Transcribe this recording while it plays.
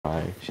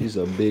She's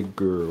a big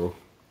girl.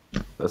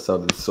 That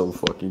sounded so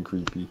fucking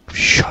creepy.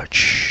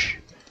 Shh.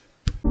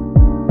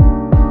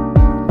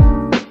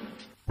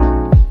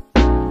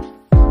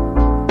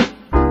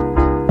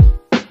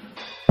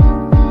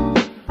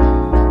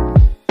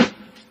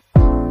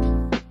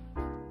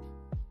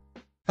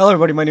 Hello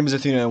everybody, my name is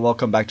Athena and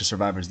welcome back to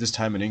Survivors, this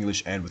time in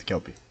English and with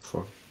Kelpy.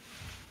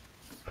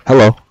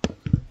 Hello.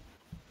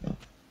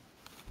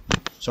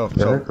 So,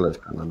 That's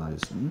kinda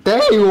nice.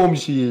 Damn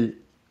shit!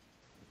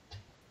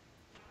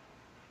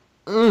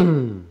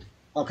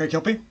 Okay,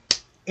 Kelpy,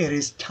 it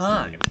is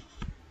time.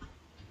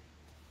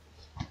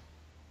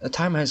 The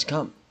time has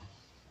come.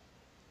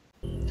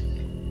 Are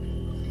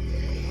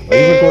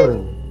you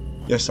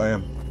recording? Yes, I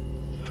am.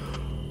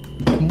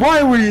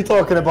 Why were you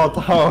talking about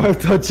how I'm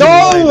touching?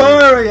 Don't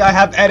worry, I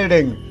have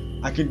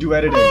editing. I can do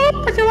editing.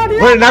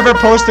 We're never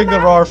posting the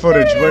raw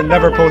footage. We're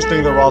never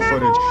posting the raw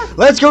footage.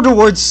 Let's go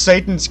towards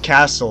Satan's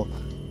castle.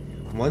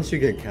 Once you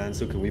get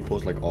cancelled, can we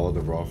post like all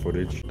the raw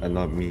footage and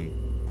not me?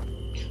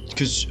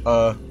 Because,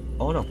 oh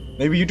no.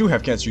 Maybe you do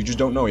have cancer, you just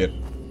don't know yet.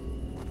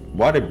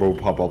 Why did bro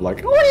pop up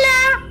like,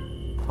 hola?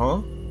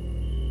 Huh?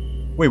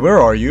 Wait, where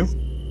are you?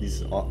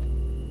 He's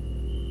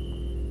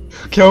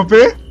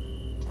Kelpy?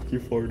 He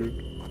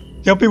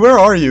farted. Kelpy, where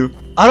are you?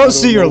 I don't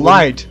see your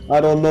light. I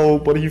don't know,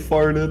 but he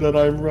farted and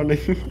I'm running.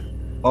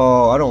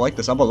 Oh, I don't like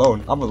this. I'm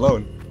alone. I'm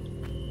alone.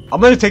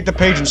 I'm gonna take the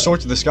page and soar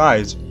to the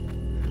skies.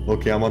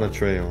 Okay, I'm on a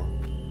trail.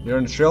 You're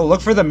on the trail?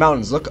 Look for the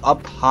mountains. Look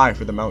up high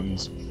for the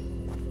mountains.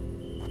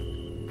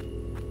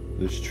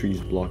 There's trees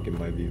blocking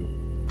my view.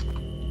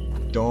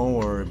 Don't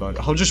worry about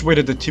it. I'll just wait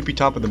at the tippy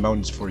top of the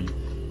mountains for you.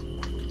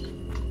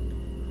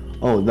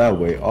 Oh, that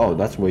way. Oh,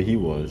 that's where he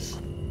was.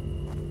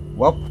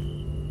 Well,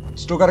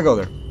 still gotta go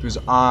there. Because,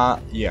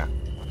 yeah.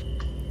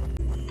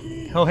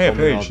 Oh, hey, a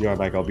page. I'll be right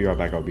back. I'll be right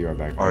back. I'll be right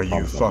back. Are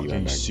you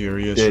fucking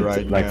serious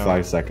right now? Like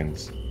 5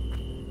 seconds.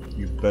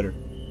 You better.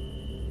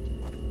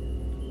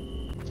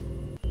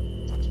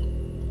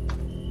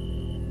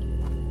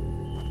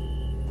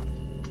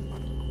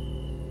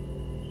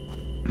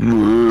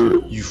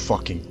 You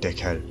fucking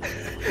dickhead.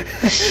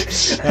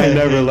 I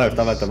never left.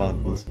 I'm at the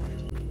mountains.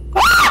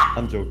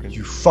 I'm joking.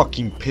 You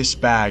fucking piss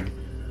bag.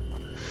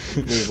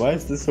 Wait, why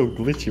is this so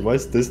glitchy? Why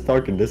is this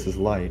dark and this is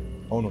light?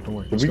 Oh no, don't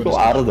worry. Did we go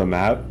out of the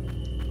map?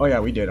 Oh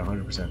yeah, we did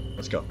 100%.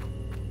 Let's go.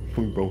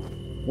 We broke.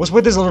 What's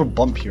with this little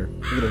bump here?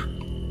 Look at it.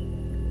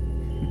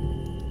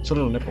 It's a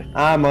little nipple.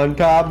 I'm on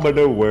top of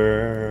the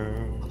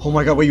world. Oh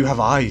my god, wait, you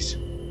have eyes.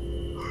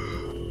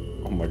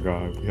 Oh my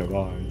god, we have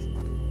eyes.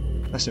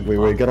 That's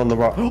Wait, get on the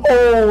rock.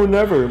 Oh,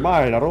 never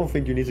mind. I don't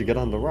think you need to get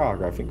on the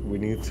rock. I think we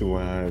need to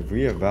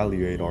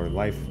reevaluate our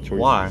life choices.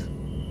 Why?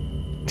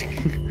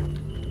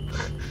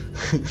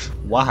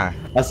 Why?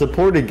 A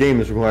supported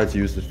game is required to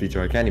use this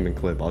feature. I can't even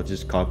clip. I'll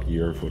just copy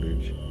your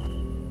footage.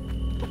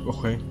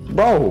 Okay.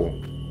 Bro!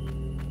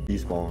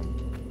 Despawn.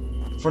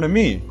 In front of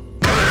me.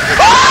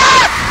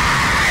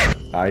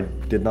 I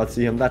did not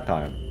see him that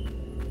time.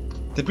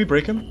 Did we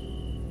break him?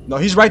 No,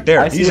 he's right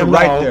there. He's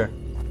right there.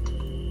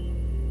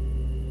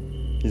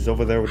 He's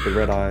over there with the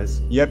red eyes.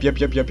 Yep.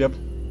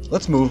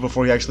 Let's move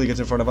before he actually gets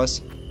in front of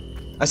us.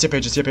 I see a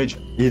page,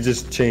 He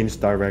just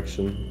changed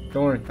direction.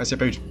 Don't worry, I see a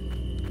page.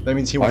 That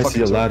means he won't fucking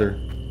I see a ladder.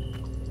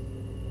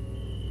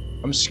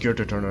 I'm scared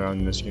to turn around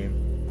in this game.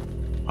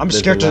 I'm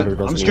scared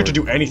to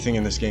do anything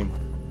in this game.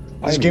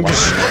 This game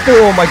just...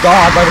 Oh my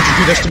god, why would you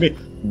do this to me?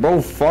 Bro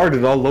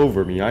farted all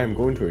over me. I am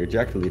going to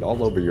ejaculate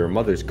all over your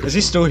mother's cookie. Is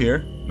he still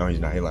here? No, he's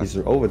not. He left. He's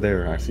over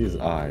there. I see his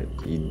eye.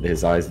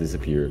 His eyes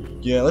disappeared.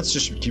 Yeah, let's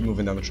just keep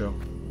moving down the trail.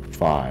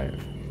 5,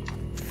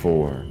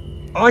 4.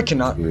 I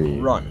cannot 3,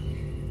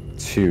 run.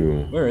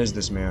 2. Where is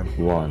this man?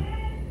 1.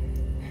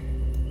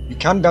 You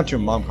counted down to your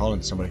mom calling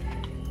to somebody.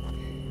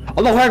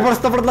 Allahu Akbar,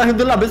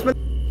 astaghfirullah, bismillah.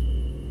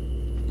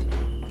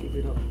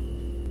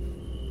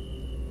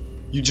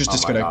 You just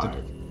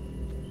disconnected.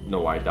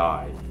 No, I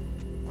died.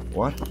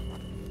 What?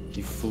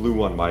 He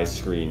flew on my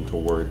screen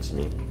towards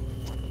me.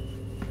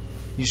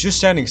 He's just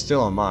standing still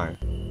on mine.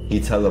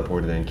 He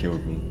teleported and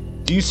killed me.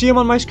 Do you see him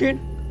on my screen?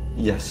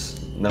 Yes.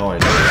 Now I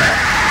know.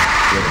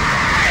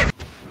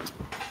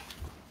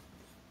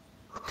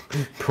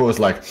 Bro was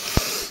like,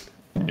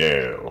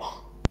 no.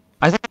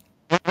 I think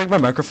I break my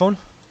microphone.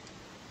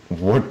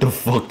 What the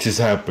fuck just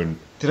happened?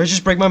 Did I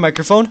just break my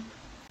microphone?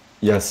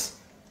 Yes.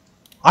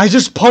 I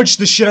just punched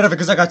the shit out of it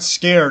because I got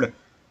scared.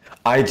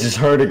 I just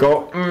heard it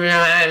go.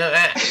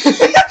 I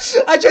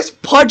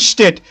just punched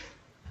it.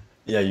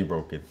 Yeah, you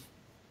broke it.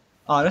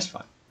 Oh, that's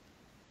fine.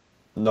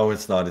 No,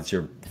 it's not. It's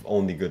your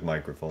only good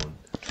microphone.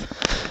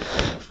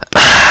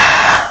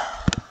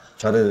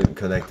 Try to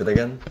connect it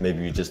again.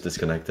 Maybe you just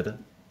disconnected it.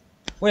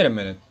 Wait a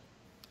minute.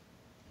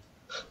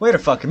 Wait a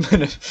fucking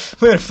minute.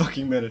 Wait a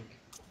fucking minute.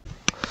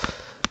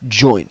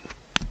 Join.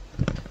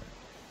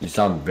 You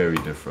sound very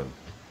different.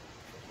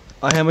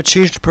 I am a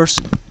changed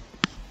person.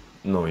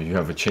 No, you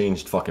have a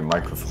changed fucking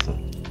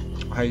microphone.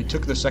 I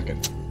took the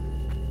second.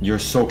 You're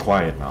so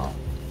quiet now.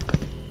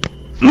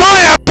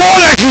 My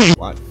apology!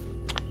 What?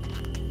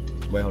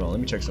 Wait, hold on. Let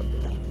me check something.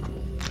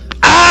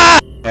 Ah!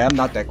 I'm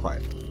not that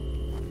quiet.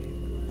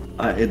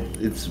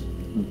 It's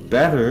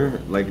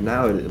better. Like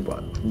now,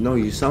 but no,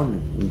 you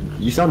sound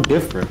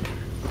different.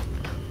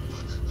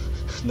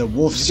 The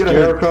wolf's Did you get a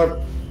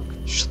haircut?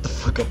 Shut the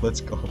fuck up.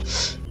 Let's go.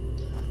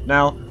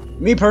 Now,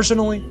 me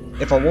personally,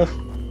 if a wolf.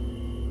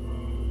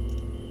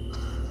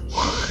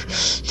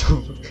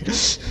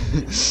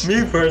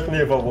 Me personally,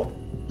 if a wolf.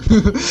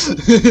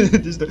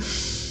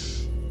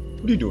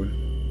 What are you doing?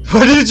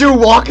 Why did you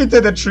walk into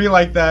the tree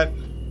like that?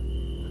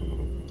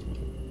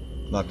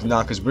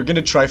 Nah, cause we're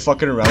gonna try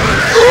fucking around.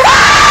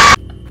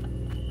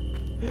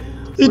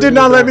 He did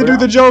not let me do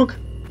the joke.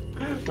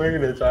 We're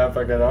gonna try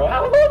fucking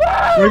around.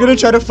 We're gonna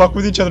try to fuck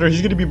with each other.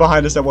 He's gonna be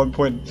behind us at one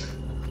point.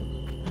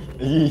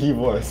 He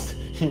was.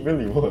 He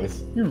really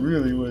was. He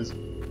really was.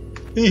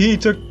 He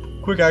took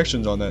quick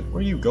actions on that. Where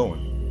are you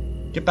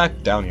going? Get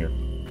back down here.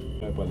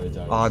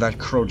 Ah, that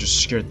crow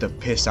just scared the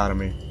piss out of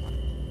me.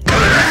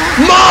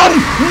 Mom!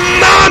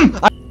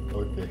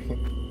 Okay.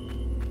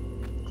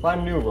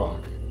 Climb new rock.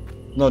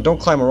 No, don't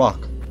climb a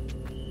rock.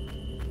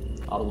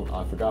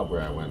 I forgot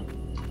where I went.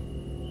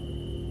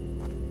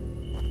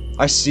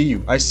 I see you.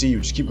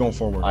 Just keep going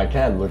forward. I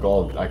can't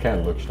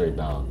look straight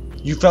down.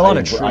 You fell on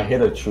a tree. I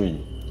hit a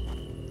tree.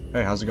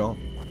 Hey, how's it going?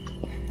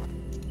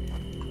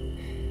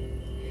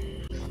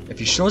 If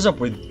he shows up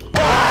with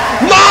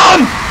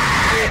Mom!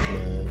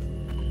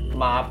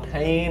 My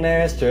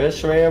penis just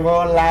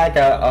shriveled like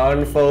an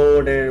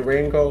unfolded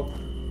wrinkle.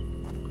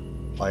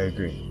 I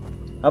agree.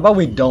 How about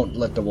we don't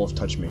let the wolf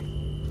touch me?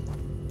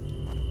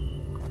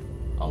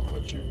 I'll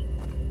touch you.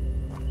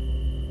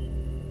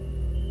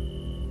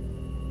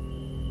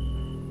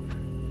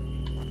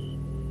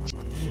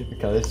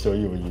 Can I show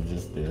you what you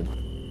just did?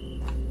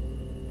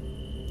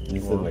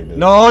 You said like this.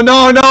 No!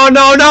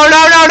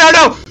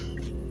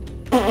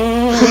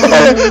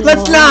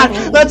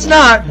 Let's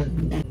not!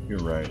 You're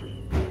right.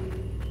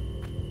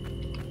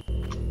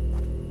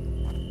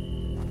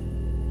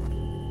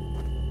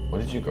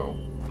 Where did you go?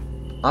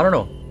 I don't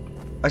know.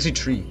 I see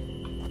tree.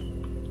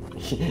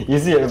 You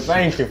see it.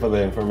 Thank you for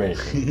the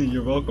information.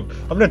 You're welcome.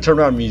 I'm gonna turn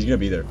around and he's gonna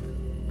be there.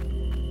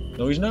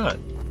 No, he's not.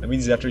 That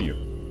means he's after you.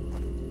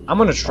 I'm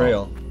on a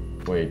trail. Oh.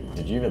 Wait,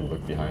 did you even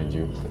look behind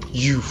you?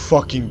 You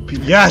fucking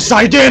yes,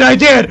 I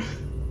did!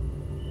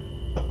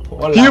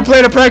 Hola. You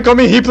played a prank on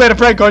me, he played a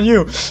prank on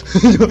you!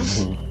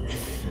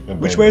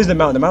 Which way is the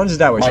mountain? The mountain is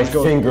that way. My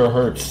finger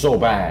hurts so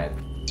bad.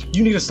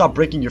 You need to stop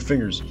breaking your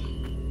fingers.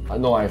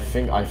 No, I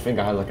think I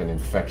had like an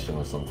infection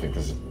or something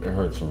because it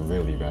hurts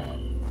really bad.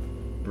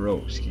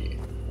 Broski.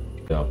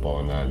 Up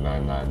on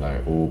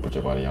that, ooh, put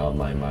your body out,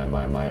 my,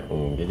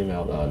 get him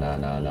out,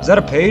 Is that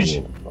a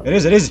page? It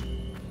is.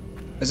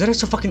 Is that a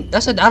fucking?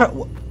 That's a.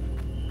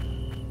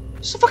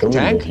 It's a fucking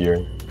tank.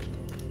 Here.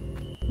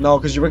 No,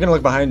 because you were gonna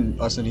look behind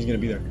us and he's gonna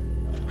be there.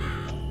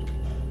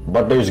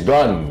 But there's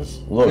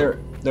guns. Look.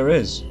 There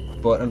is,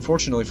 but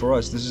unfortunately for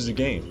us, this is a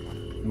game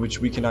in which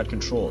we cannot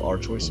control our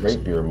choices.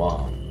 Rape your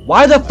mom.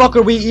 Why the fuck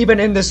are we even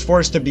in this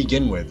forest to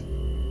begin with?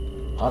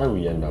 How do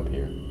we end up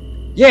here?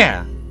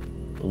 Yeah.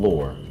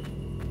 Lore.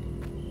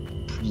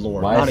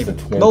 Not even.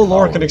 No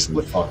lore can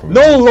explain.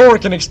 No lore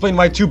can explain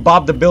why two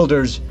Bob the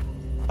Builders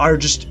are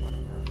just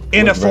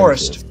in a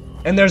forest,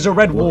 and there's a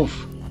red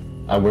wolf.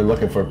 And we're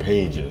looking for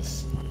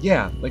pages.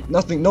 Yeah, like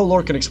nothing. No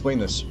lore can explain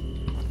this.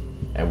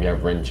 And we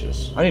have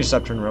wrenches. I need to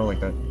stop turning around like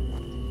that.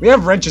 We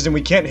have wrenches and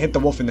we can't hit the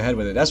wolf in the head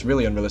with it. That's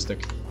really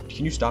unrealistic.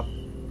 Can you stop?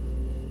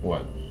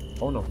 What?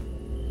 Oh no.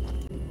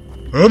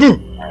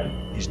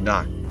 He's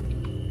not.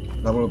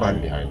 I'm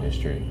behind this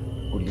tree.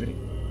 What are you doing?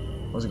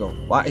 How's it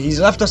going? Why? He's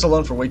left us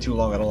alone for way too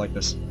long. I don't like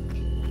this.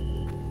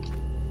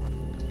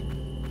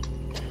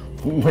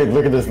 Wait,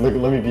 look at this. Look,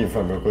 let me be in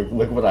front real quick.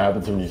 Look what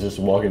happens when you just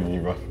walk and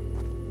you run.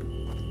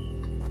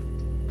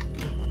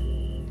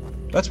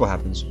 That's what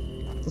happens.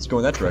 Let's go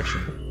in that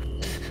direction.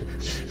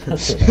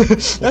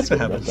 That's what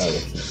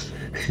happens.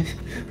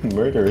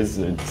 Murder is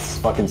a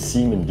fucking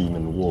semen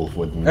demon wolf.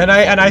 And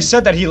I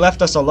said that he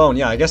left us alone.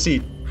 Yeah, I guess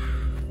he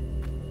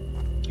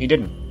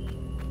didn't.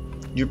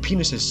 Your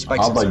penis is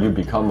spikes. How about you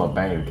become a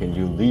bank and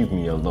you leave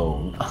me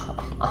alone?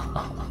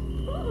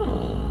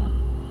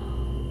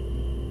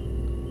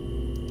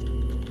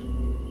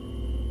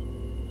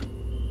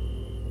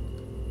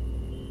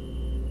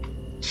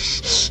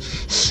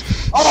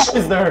 Oh,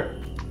 he's there.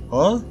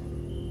 Huh?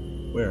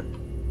 Where?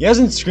 He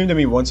hasn't screamed at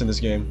me once in this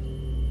game.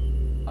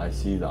 I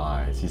see the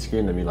eyes. He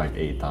screamed at me like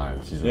 8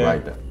 times. He's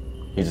right there.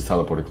 He just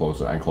teleported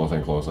closer and closer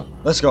and closer.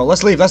 Let's go.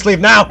 Let's leave. Let's leave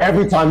now.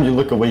 Every time you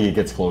look away, he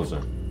gets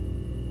closer.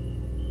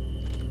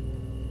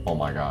 Oh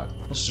my god.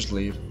 Let's just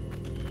leave.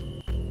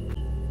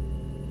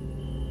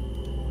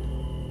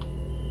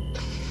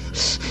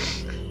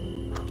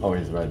 Oh,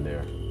 he's right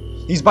there.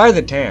 He's by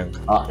the tank.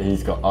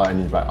 He's got.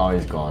 And he's by. Oh,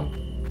 he's gone.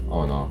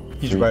 Oh no.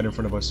 He's right in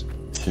front of us.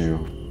 2,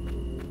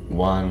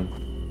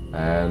 1,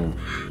 and.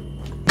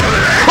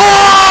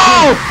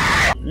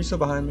 Oh! Are you still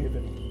behind me?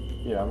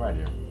 Yeah, I'm right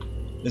here.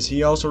 Is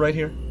he also right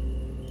here?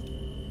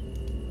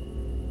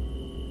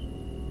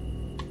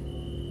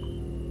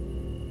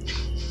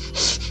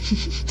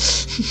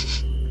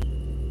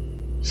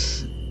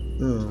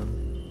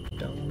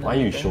 Why are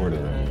you shorter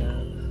than me?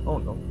 Oh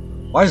no.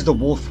 Why does the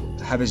wolf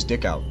have his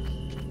dick out?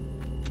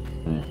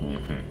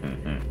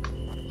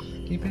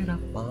 Keep it up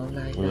all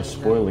night. We're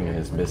spoiling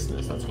his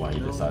business. That's why he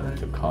decided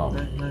to come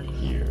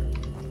here.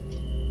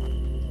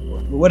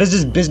 What is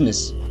his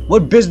business?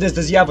 What business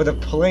does he have with a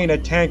plane, a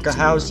tank, a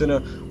house, and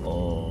a...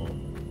 Oh...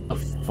 The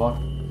fuck?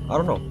 I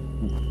don't know.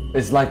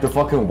 It's like the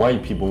fucking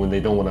white people when they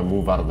don't want to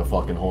move out of the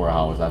fucking horror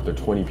house after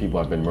 20 people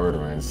have been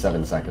murdered in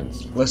 7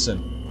 seconds.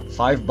 Listen,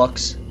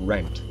 $5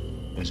 rent.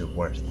 Is it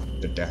worth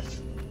the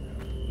death?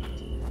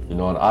 You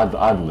know what?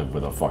 I'd live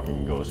with a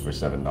fucking ghost for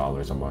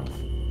 $7 a month.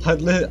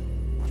 I'd live...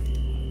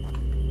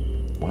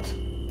 What?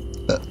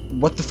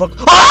 What the fuck?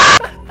 Ah!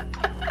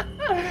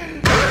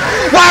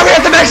 Why are we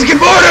at the Mexican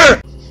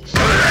border?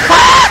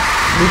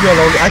 Ah! Leave me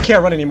alone. I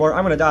can't run anymore.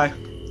 I'm gonna die.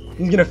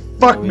 He's gonna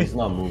fuck me. He's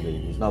not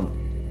moving. He's not...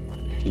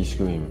 He's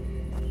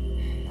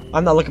screaming.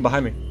 I'm not looking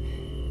behind me.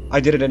 I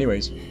did it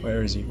anyways.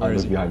 Where is he? I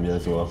look behind me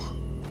as well.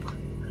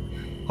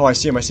 Oh, I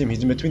see him. I see him.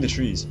 He's in between the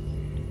trees.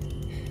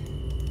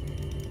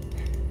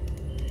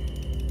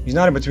 He's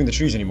not in between the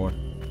trees anymore.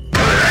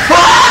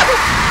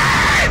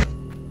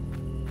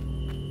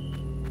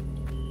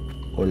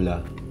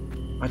 Hola.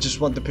 I just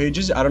want the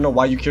pages. I don't know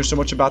why you care so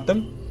much about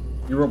them.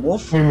 You're a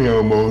wolf? Give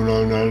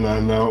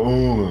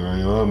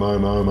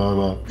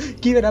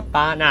Give it up,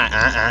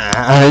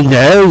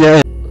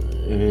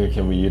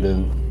 Can we eat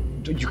it?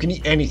 You can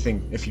eat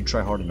anything if you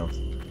try hard enough.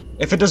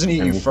 If it doesn't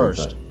eat you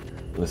first.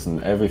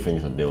 Listen,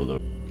 everything's a dildo.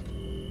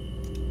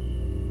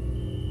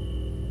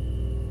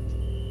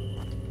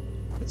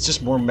 It's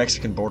just more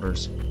Mexican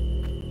borders.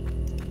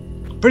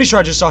 Pretty sure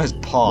I just saw his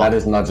paw. That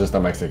is not just the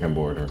Mexican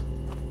border.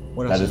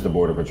 What else? That is the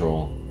border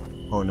patrol.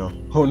 Oh no.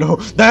 Oh no.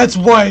 That's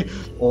why.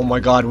 Oh my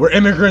god, we're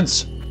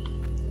immigrants.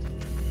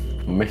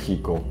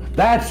 Mexico.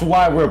 That's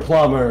why we're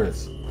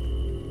plumbers.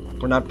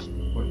 We're not.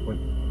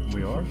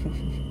 We are?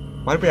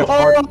 Why do we have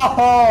heart?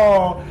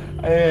 Oh,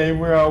 hey,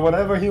 we're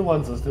whatever he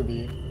wants us to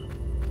be.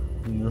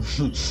 I'm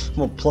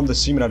gonna plumb the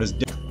semen out his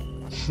dick.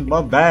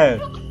 My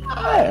bad.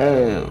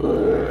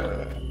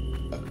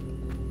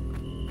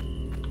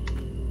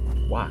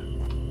 Why?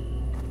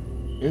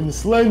 In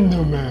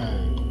Slender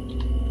Man.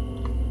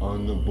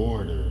 On the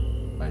border.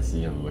 I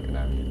see him looking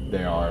at me.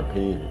 There are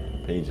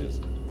pages.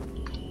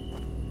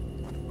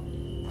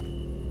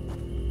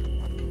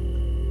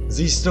 Is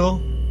he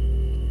still?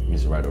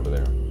 He's right over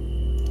there.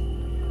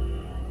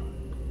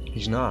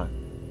 He's not.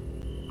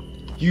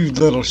 You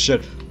little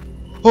shit.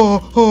 Oh.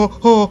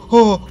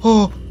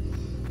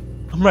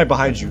 I'm right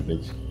behind you.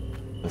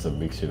 That's a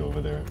big shit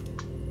over there.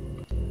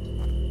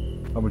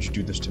 Why would you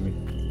do this to me?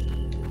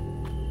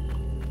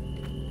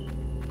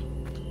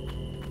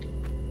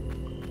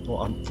 Oh,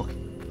 I'm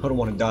fucking... I don't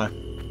want to die.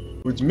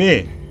 It's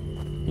me!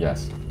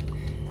 Yes.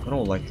 I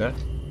don't like that.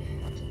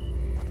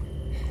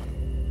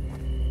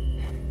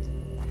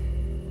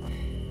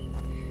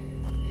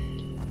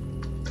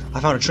 I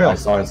found a trail. I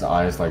saw his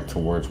eyes like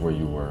towards where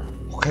you were.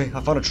 Okay,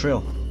 I found a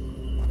trail.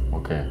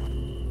 Okay.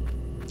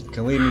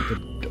 Can lead me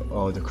to...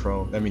 Oh, the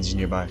crow. That means he's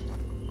nearby.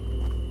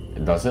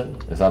 Does it?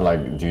 Is that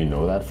like... Do you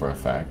know that for a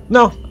fact?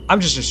 No, I'm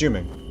just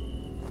assuming.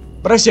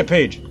 But I see a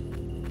page.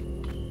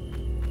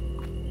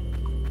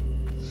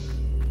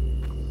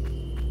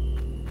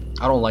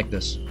 I don't like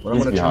this.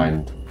 He's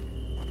behind.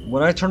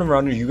 When I turn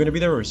around, are you gonna be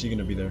there or is he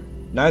gonna be there?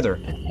 Neither.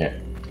 Yeah.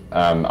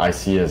 I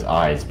see his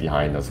eyes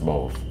behind us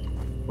both.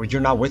 Well, you're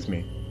not with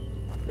me.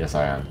 Yes,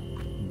 I am.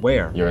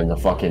 Where? You're in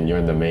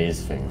the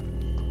maze thing.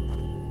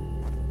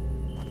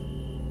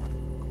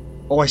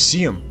 Oh, I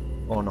see him.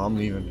 Oh no, I'm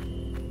leaving.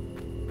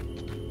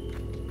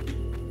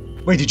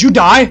 Wait, did you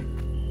die?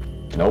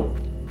 Nope.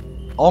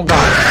 Oh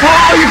god.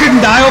 Oh, you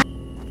didn't die!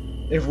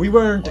 If we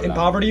weren't in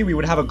poverty, we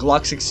would have a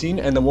Glock 16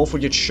 and the wolf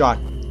would get shot,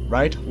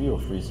 right? We do a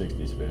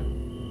 360 spin.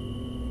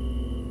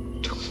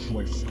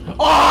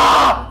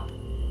 Ah!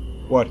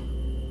 What?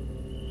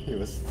 He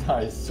was,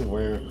 I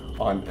swear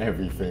on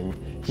everything,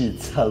 he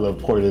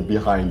teleported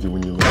behind you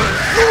when you looked.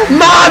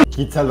 Mom!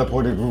 He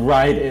teleported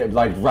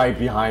right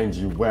behind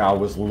you where I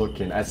was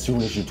looking as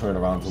soon as you turned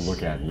around to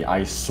look at me.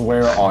 I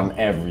swear on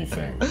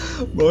everything.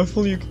 Well, if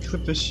only you could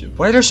clip this shit.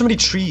 Why are there so many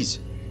trees?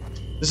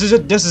 This is a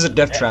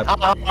death trap.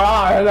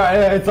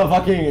 It's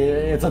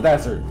a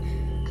desert.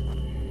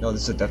 No,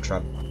 this is a death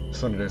trap.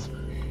 That's what it is.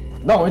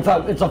 No, it's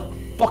a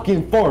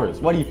fucking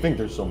forest. Why do you think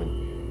there's so many?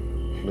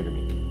 Look at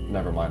me.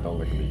 Never mind, don't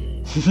look at me.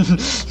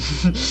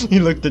 He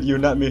looked at you,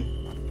 not me.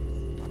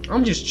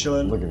 I'm just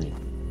chilling. Look at me.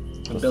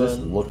 Does this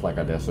look like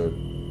a desert?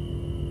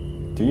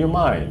 Do you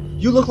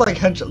mind? You look like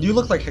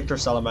Hector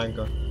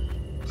Salamanca.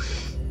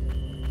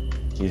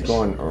 He's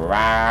going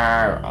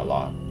rawr a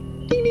lot.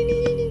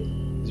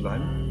 Is he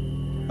behind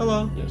me?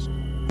 Hello. Yes.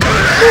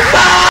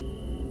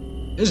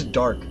 It's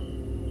dark.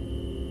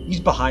 He's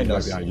behind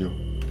us. Right behind you.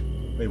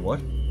 Wait,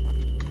 what?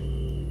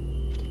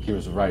 He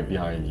was right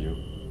behind you.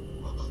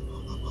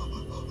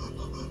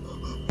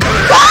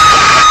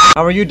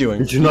 How are you doing?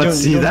 Did you not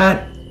see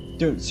that?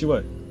 Dude, see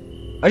what?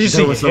 I just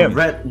see him.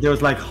 There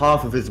was like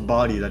half of his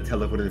body that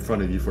teleported in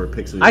front of you for a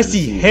pixel. I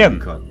see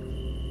him.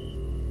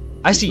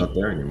 I see. He's not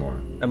there anymore.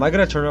 Am I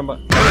gonna turn around?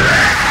 Yep.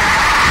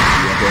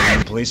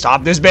 game. Please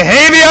stop this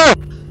behavior!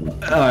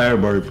 I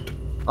burped.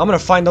 I'm gonna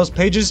find those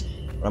pages,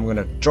 and I'm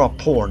gonna draw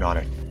porn on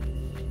it.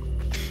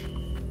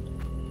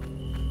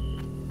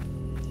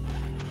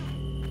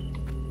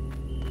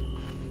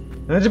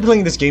 Imagine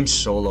playing this game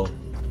solo.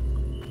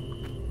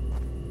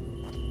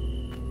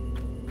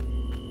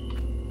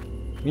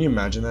 Can you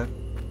imagine that?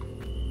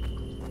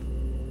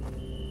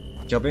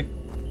 Kelpy?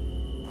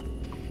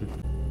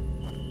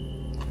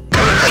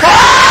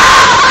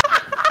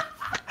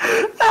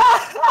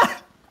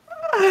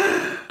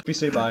 Please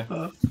say bye.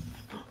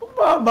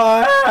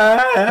 Bye-bye.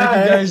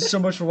 Thank you guys so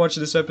much for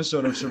watching this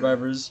episode of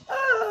Survivors.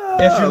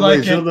 If you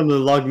like show them to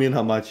log me in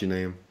Hamachi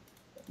name.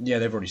 Yeah,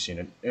 they've already seen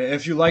it.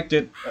 If you liked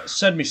it,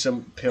 send me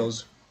some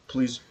pills,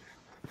 please.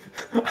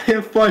 I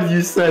have fun,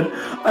 you said.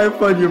 I have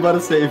fun, you're about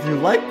to say, if you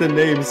like the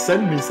name,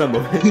 send me some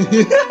of it. Thank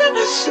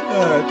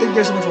you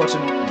guys so much for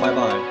watching.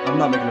 Bye-bye. I'm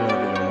not making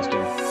another video.